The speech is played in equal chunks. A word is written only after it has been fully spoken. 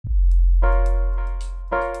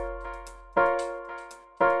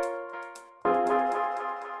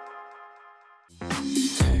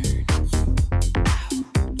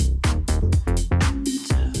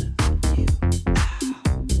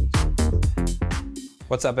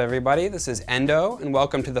What's up everybody, this is Endo and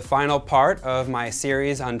welcome to the final part of my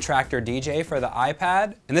series on Traktor DJ for the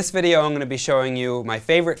iPad. In this video I'm going to be showing you my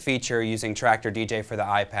favorite feature using Traktor DJ for the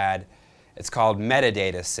iPad. It's called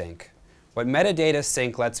Metadata Sync. What Metadata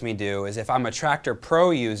Sync lets me do is if I'm a Traktor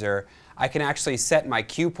Pro user, I can actually set my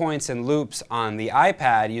cue points and loops on the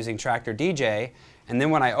iPad using Traktor DJ, and then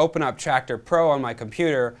when I open up Traktor Pro on my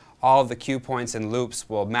computer, all of the cue points and loops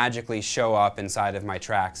will magically show up inside of my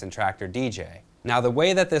tracks in Traktor DJ. Now the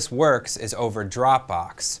way that this works is over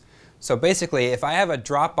Dropbox. So basically if I have a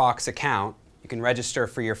Dropbox account, you can register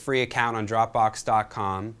for your free account on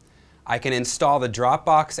Dropbox.com. I can install the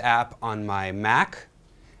Dropbox app on my Mac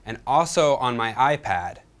and also on my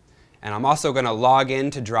iPad. And I'm also going to log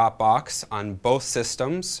into Dropbox on both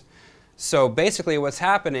systems. So basically what's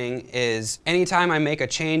happening is anytime I make a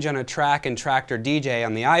change on a track in Traktor DJ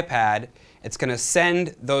on the iPad, it's going to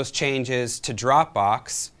send those changes to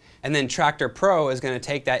Dropbox, and then Traktor Pro is going to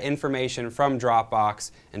take that information from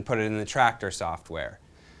Dropbox and put it in the Traktor software.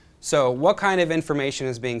 So what kind of information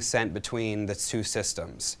is being sent between the two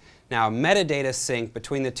systems? Now metadata sync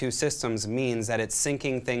between the two systems means that it's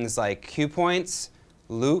syncing things like cue points,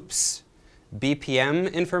 loops,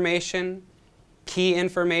 BPM information, key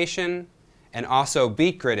information, and also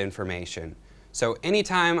beat grid information. So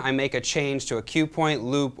anytime I make a change to a cue point,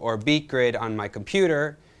 loop, or beat grid on my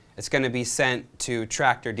computer, it's going to be sent to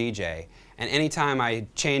Traktor DJ. And anytime I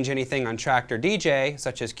change anything on Traktor DJ,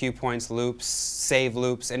 such as cue points, loops, save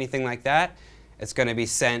loops, anything like that, it's going to be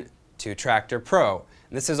sent to Traktor Pro.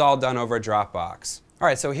 And this is all done over Dropbox.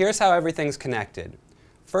 Alright, so here's how everything's connected.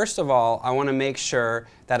 First of all, I want to make sure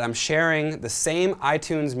that I'm sharing the same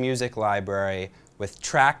iTunes music library with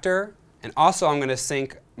Traktor, and also I'm going to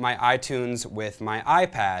sync my iTunes with my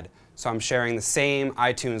iPad. So I'm sharing the same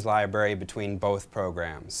iTunes library between both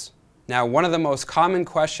programs. Now one of the most common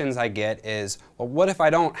questions I get is, well, what if I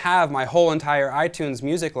don't have my whole entire iTunes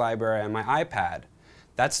music library on my iPad?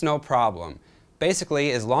 That's no problem.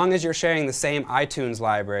 Basically, as long as you're sharing the same iTunes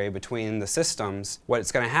library between the systems,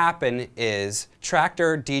 what's going to happen is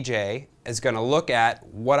Traktor DJ is going to look at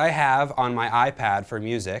what I have on my iPad for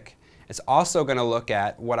music. It's also going to look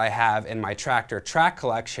at what I have in my Traktor track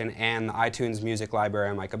collection and the iTunes music library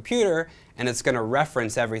on my computer, and it's going to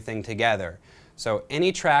reference everything together. So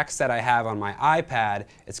any tracks that I have on my iPad,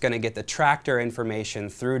 it's going to get the Traktor information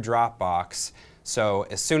through Dropbox. So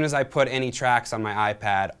as soon as I put any tracks on my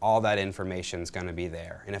iPad, all that information is going to be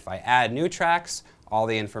there. And if I add new tracks, all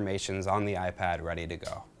the information is on the iPad ready to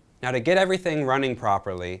go. Now to get everything running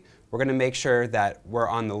properly, we're going to make sure that we're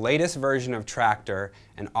on the latest version of Traktor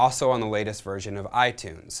and also on the latest version of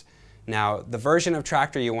iTunes. Now, the version of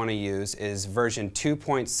Traktor you want to use is version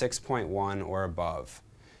 2.6.1 or above.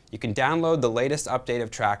 You can download the latest update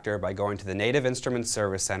of Traktor by going to the Native Instruments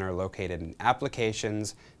Service Center located in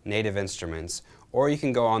Applications, Native Instruments, or you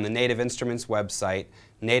can go on the Native Instruments website,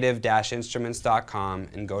 native-instruments.com,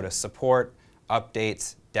 and go to Support,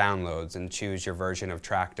 Updates, Downloads, and choose your version of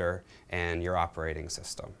Traktor and your operating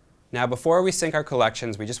system. Now before we sync our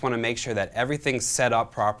collections, we just want to make sure that everything's set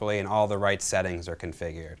up properly and all the right settings are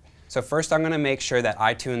configured. So first I'm going to make sure that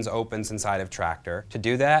iTunes opens inside of Traktor. To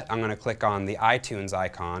do that, I'm going to click on the iTunes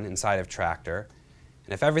icon inside of Traktor.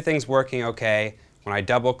 And if everything's working okay, when I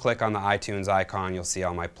double click on the iTunes icon, you'll see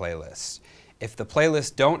all my playlists. If the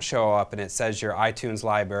playlists don't show up and it says your iTunes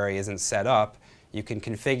library isn't set up, you can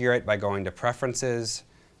configure it by going to Preferences,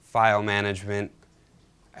 File Management,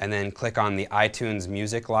 and then click on the iTunes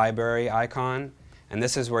Music Library icon, and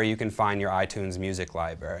this is where you can find your iTunes Music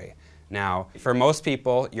Library. Now, for most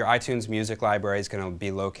people, your iTunes Music Library is going to be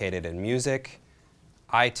located in Music,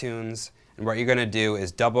 iTunes, and what you're going to do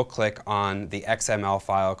is double-click on the XML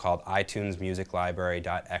file called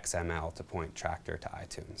itunesmusiclibrary.xml to point Traktor to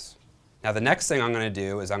iTunes. Now the next thing I'm going to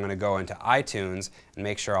do is I'm going to go into iTunes and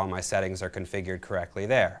make sure all my settings are configured correctly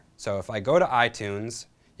there. So if I go to iTunes,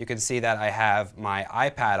 you can see that I have my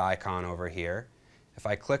iPad icon over here. If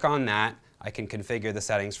I click on that, I can configure the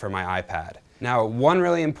settings for my iPad. Now, one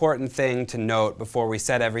really important thing to note before we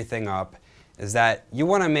set everything up is that you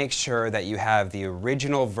want to make sure that you have the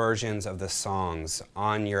original versions of the songs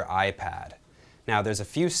on your iPad. Now, there's a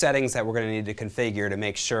few settings that we're going to need to configure to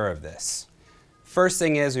make sure of this. First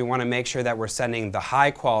thing is we want to make sure that we're sending the high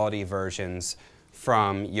quality versions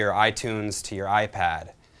from your iTunes to your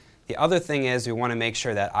iPad. The other thing is we want to make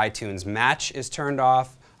sure that iTunes Match is turned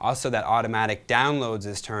off, also that automatic downloads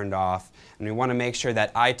is turned off, and we want to make sure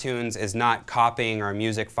that iTunes is not copying our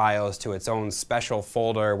music files to its own special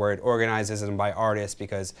folder where it organizes them by artist,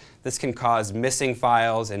 because this can cause missing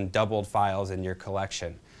files and doubled files in your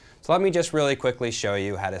collection. So let me just really quickly show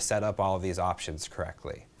you how to set up all of these options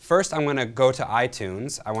correctly. First, I'm going to go to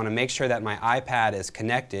iTunes. I want to make sure that my iPad is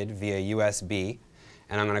connected via USB,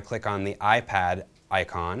 and I'm going to click on the iPad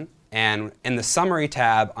icon. And in the Summary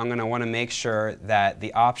tab, I'm going to want to make sure that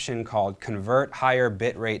the option called Convert Higher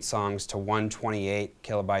Bitrate Songs to 128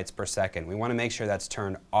 kilobytes per second, we want to make sure that's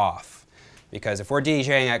turned off. Because if we're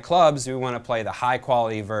DJing at clubs, we want to play the high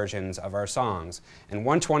quality versions of our songs. And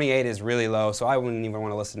 128 is really low, so I wouldn't even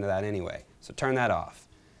want to listen to that anyway. So turn that off.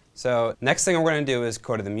 So next thing we're going to do is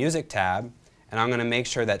go to the Music tab, and I'm going to make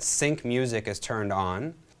sure that Sync Music is turned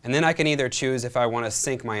on. And then I can either choose if I want to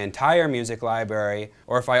sync my entire music library,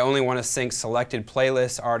 or if I only want to sync selected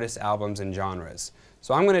playlists, artists, albums, and genres.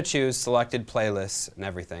 So I'm going to choose selected playlists and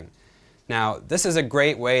everything. Now, this is a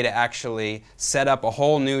great way to actually set up a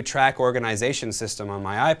whole new track organization system on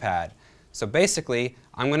my iPad. So basically,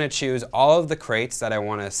 I'm going to choose all of the crates that I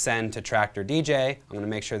want to send to Traktor DJ. I'm going to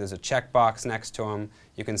make sure there's a checkbox next to them.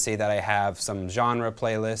 You can see that I have some genre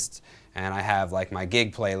playlists, and I have like my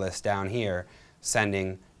gig playlist down here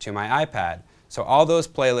sending to my iPad. So all those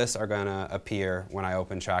playlists are going to appear when I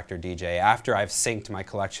open Traktor DJ after I've synced my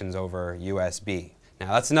collections over USB.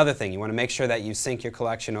 Now that's another thing, you want to make sure that you sync your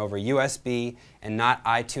collection over USB and not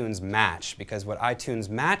iTunes Match, because what iTunes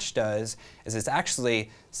Match does is it's actually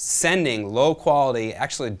sending low quality,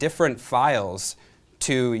 actually different files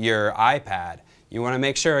to your iPad. You want to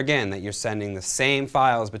make sure again that you're sending the same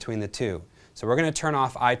files between the two. So we're going to turn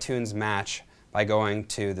off iTunes Match by going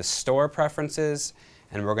to the Store Preferences,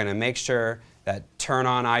 and we're going to make sure that Turn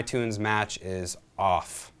on iTunes Match is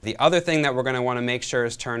off. The other thing that we're going to want to make sure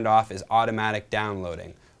is turned off is automatic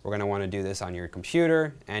downloading. We're going to want to do this on your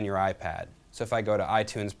computer and your iPad. So if I go to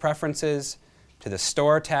iTunes Preferences, to the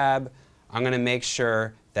Store tab, I'm going to make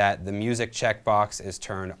sure that the music checkbox is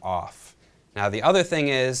turned off. Now the other thing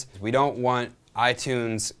is we don't want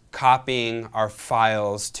iTunes copying our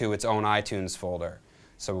files to its own iTunes folder.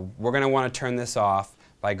 So we're going to want to turn this off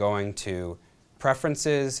by going to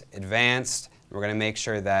Preferences, Advanced. We're going to make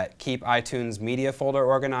sure that Keep iTunes Media Folder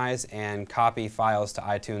Organized and Copy Files to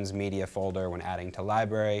iTunes Media Folder when adding to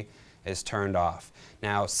Library is turned off.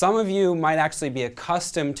 Now, some of you might actually be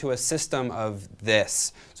accustomed to a system of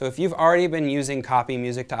this. So if you've already been using Copy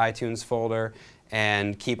Music to iTunes Folder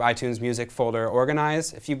and Keep iTunes Music Folder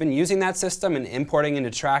Organized, if you've been using that system and importing into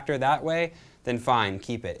Traktor that way, then fine,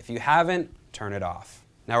 keep it. If you haven't, turn it off.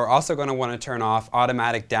 Now we're also going to want to turn off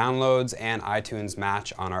automatic downloads and iTunes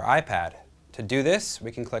Match on our iPad. To do this,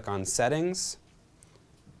 we can click on Settings,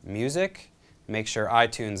 Music, make sure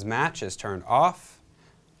iTunes Match is turned off.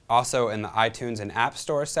 Also in the iTunes and App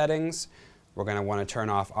Store settings, we're going to want to turn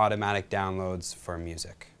off automatic downloads for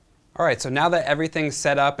music. Alright, so now that everything's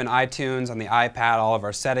set up in iTunes, on the iPad, all of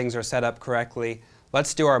our settings are set up correctly,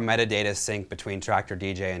 let's do our metadata sync between Traktor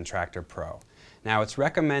DJ and Traktor Pro. Now it's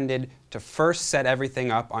recommended to first set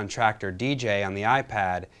everything up on Traktor DJ on the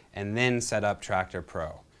iPad and then set up Traktor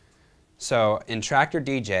Pro. So in Traktor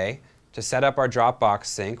DJ, to set up our Dropbox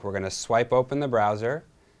sync, we're going to swipe open the browser,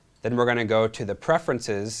 then we're going to go to the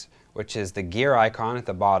Preferences, which is the gear icon at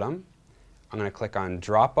the bottom. I'm going to click on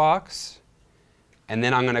Dropbox, and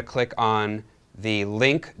then I'm going to click on the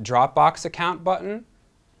Link Dropbox Account button,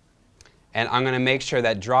 and I'm going to make sure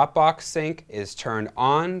that Dropbox Sync is turned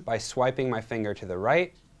on by swiping my finger to the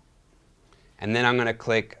right, and then I'm going to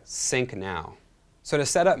click Sync Now. So to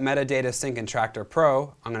set up Metadata Sync in Traktor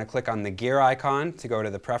Pro, I'm going to click on the gear icon to go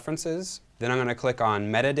to the Preferences. Then I'm going to click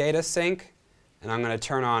on Metadata Sync, and I'm going to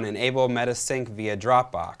turn on Enable Metasync via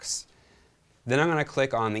Dropbox. Then I'm going to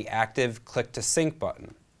click on the active Click to Sync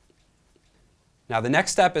button. Now the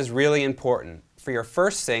next step is really important. For your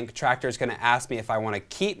first sync, Traktor is going to ask me if I want to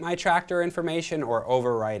keep my Traktor information or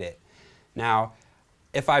overwrite it. Now,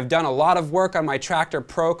 if I've done a lot of work on my Traktor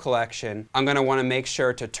Pro collection, I'm going to want to make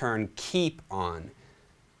sure to turn Keep on.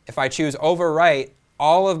 If I choose Overwrite,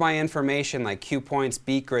 all of my information like cue points,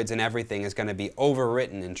 beat grids, and everything is going to be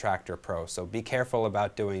overwritten in Traktor Pro, so be careful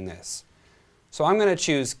about doing this. So I'm going to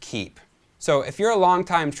choose Keep. So if you're a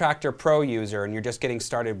longtime Traktor Pro user and you're just getting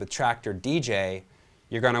started with Traktor DJ,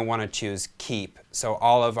 you're going to want to choose Keep. So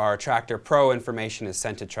all of our Traktor Pro information is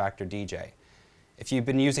sent to Traktor DJ. If you've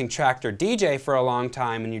been using Traktor DJ for a long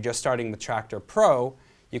time and you're just starting with Traktor Pro,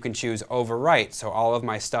 you can choose Overwrite. So all of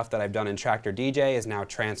my stuff that I've done in Traktor DJ is now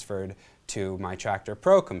transferred to my Traktor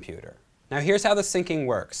Pro computer. Now here's how the syncing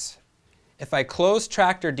works. If I close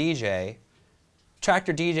Traktor DJ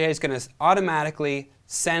is going to automatically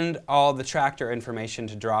send all the Traktor information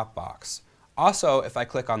to Dropbox. Also, if I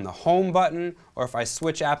click on the Home button or if I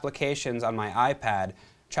switch applications on my iPad,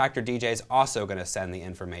 Traktor DJ is also going to send the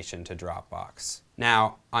information to Dropbox.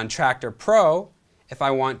 Now, on Traktor Pro, if I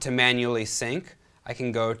want to manually sync, I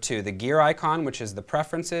can go to the gear icon, which is the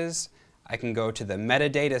preferences. I can go to the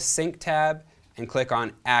Metadata Sync tab and click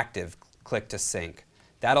on Active, click to sync.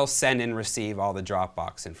 That'll send and receive all the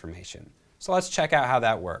Dropbox information. So let's check out how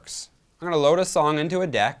that works. I'm going to load a song into a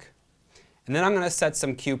deck, and then I'm going to set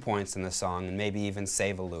some cue points in the song and maybe even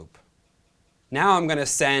save a loop. Now I'm going to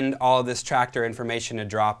send all of this Traktor information to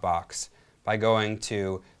Dropbox by going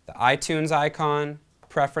to the iTunes icon,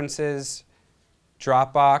 Preferences,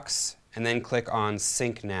 Dropbox, and then click on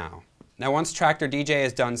Sync Now. Now once Traktor DJ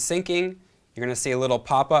is done syncing, you're going to see a little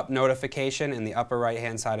pop-up notification in the upper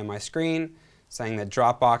right-hand side of my screen saying that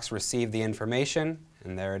Dropbox received the information,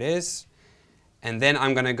 and there it is. And then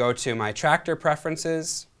I'm going to go to my Traktor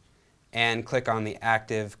preferences and click on the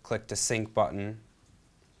active Click to Sync button.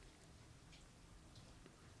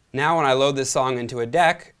 Now when I load this song into a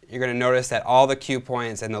deck, you're going to notice that all the cue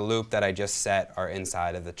points and the loop that I just set are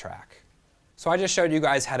inside of the track. So I just showed you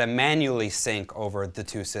guys how to manually sync over the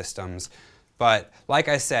two systems, but like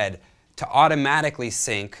I said, to automatically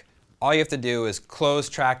sync, all you have to do is close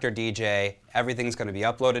Traktor DJ, everything's going to be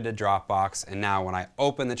uploaded to Dropbox, and now when I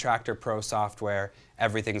open the Traktor Pro software,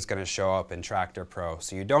 everything's going to show up in Traktor Pro,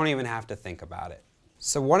 so you don't even have to think about it.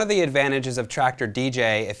 So one of the advantages of Traktor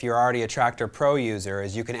DJ, if you're already a Traktor Pro user,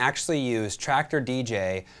 is you can actually use Traktor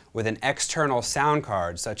DJ with an external sound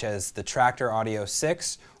card, such as the Traktor Audio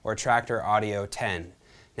 6 or Traktor Audio 10.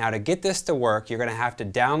 Now to get this to work, you're going to have to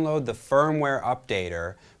download the firmware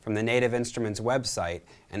updater from the Native Instruments website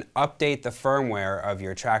and update the firmware of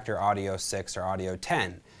your Traktor Audio 6 or Audio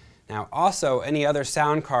 10. Now also, any other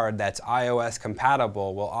sound card that's iOS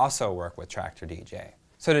compatible will also work with Traktor DJ.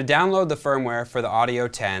 So to download the firmware for the Audio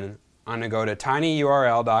 10, I'm going to go to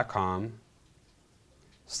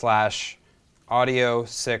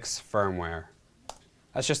tinyurl.com/audio6firmware.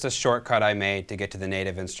 That's just a shortcut I made to get to the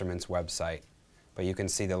Native Instruments website, but you can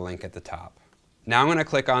see the link at the top. Now I'm going to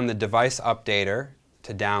click on the device updater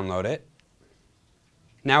to download it.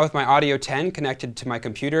 Now with my Audio 10 connected to my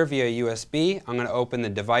computer via USB, I'm going to open the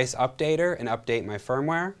device updater and update my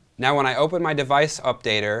firmware. Now when I open my device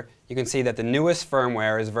updater, you can see that the newest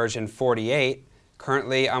firmware is version 48.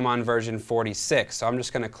 Currently I'm on version 46, so I'm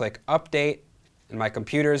just going to click Update, and my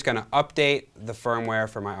computer is going to update the firmware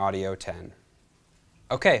for my Audio 10.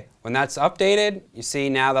 Okay, when that's updated, you see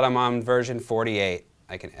now that I'm on version 48,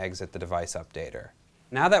 I can exit the device updater.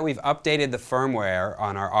 Now that we've updated the firmware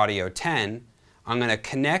on our Audio 10, I'm going to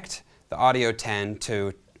connect the Audio 10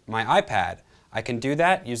 to my iPad. I can do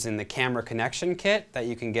that using the camera connection kit that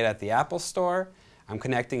you can get at the Apple Store. I'm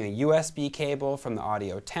connecting a USB cable from the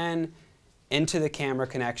Audio 10 into the camera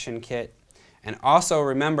connection kit. And also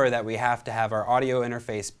remember that we have to have our audio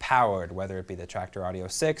interface powered, whether it be the Traktor Audio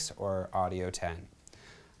 6 or Audio 10.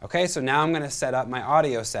 Okay, so now I'm going to set up my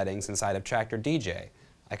audio settings inside of Traktor DJ.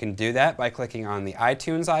 I can do that by clicking on the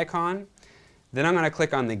iTunes icon. Then I'm going to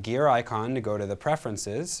click on the gear icon to go to the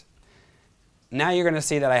preferences. Now you're going to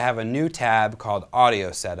see that I have a new tab called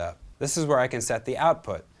Audio Setup. This is where I can set the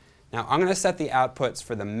output. Now I'm going to set the outputs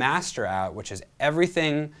for the master out, which is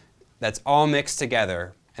everything that's all mixed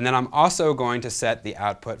together. And then I'm also going to set the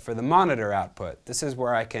output for the monitor output. This is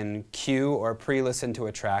where I can cue or pre-listen to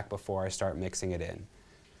a track before I start mixing it in.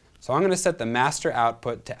 So I'm going to set the master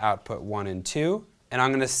output to output 1 and 2, and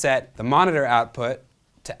I'm going to set the monitor output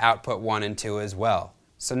to output 1 and 2 as well.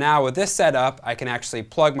 So now with this setup, I can actually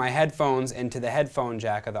plug my headphones into the headphone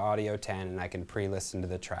jack of the Audio 10 and I can pre-listen to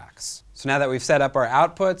the tracks. So now that we've set up our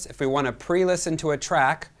outputs, if we want to pre-listen to a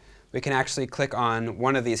track, we can actually click on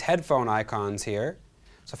one of these headphone icons here.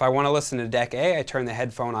 So if I want to listen to deck A, I turn the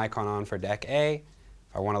headphone icon on for deck A.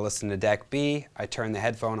 If I want to listen to deck B, I turn the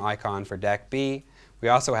headphone icon for deck B. We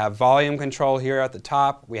also have volume control here at the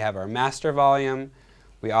top. We have our master volume.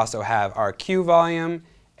 We also have our cue volume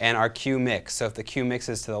and our cue mix. So if the cue mix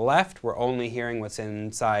is to the left, we're only hearing what's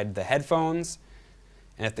inside the headphones.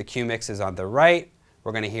 And if the cue mix is on the right,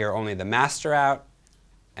 we're going to hear only the master out.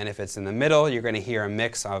 And if it's in the middle, you're going to hear a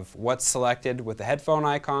mix of what's selected with the headphone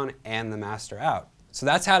icon and the master out. So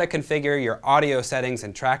that's how to configure your audio settings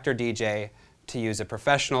in Traktor DJ to use a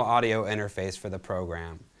professional audio interface for the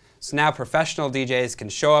program. So now professional DJs can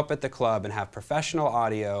show up at the club and have professional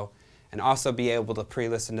audio and also be able to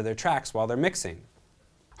pre-listen to their tracks while they're mixing.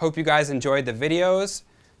 Hope you guys enjoyed the videos.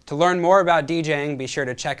 To learn more about DJing, be sure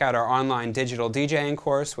to check out our online digital DJing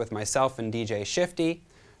course with myself and DJ Shifty.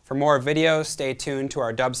 For more videos, stay tuned to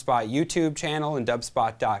our Dubspot YouTube channel and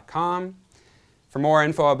dubspot.com. For more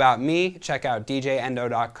info about me, check out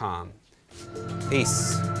djendo.com.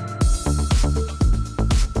 Peace.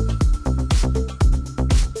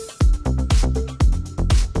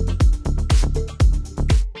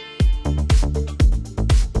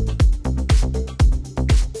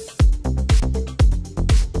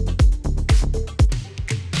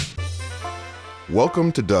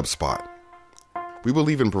 Welcome to Dubspot. We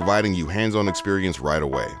believe in providing you hands-on experience right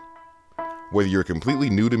away. Whether you're completely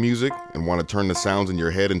new to music and want to turn the sounds in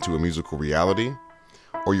your head into a musical reality,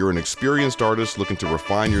 or you're an experienced artist looking to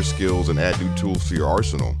refine your skills and add new tools to your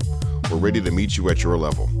arsenal, we're ready to meet you at your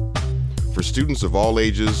level. For students of all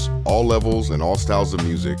ages, all levels, and all styles of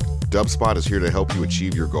music, Dubspot is here to help you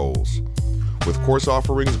achieve your goals. With course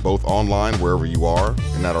offerings both online wherever you are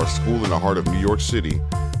and at our school in the heart of New York City,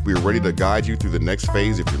 we are ready to guide you through the next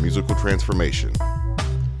phase of your musical transformation.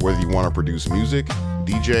 Whether you want to produce music,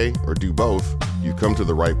 DJ, or do both, you've come to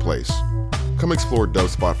the right place. Come explore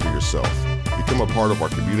Dubspot for yourself, become a part of our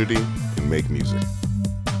community, and make music.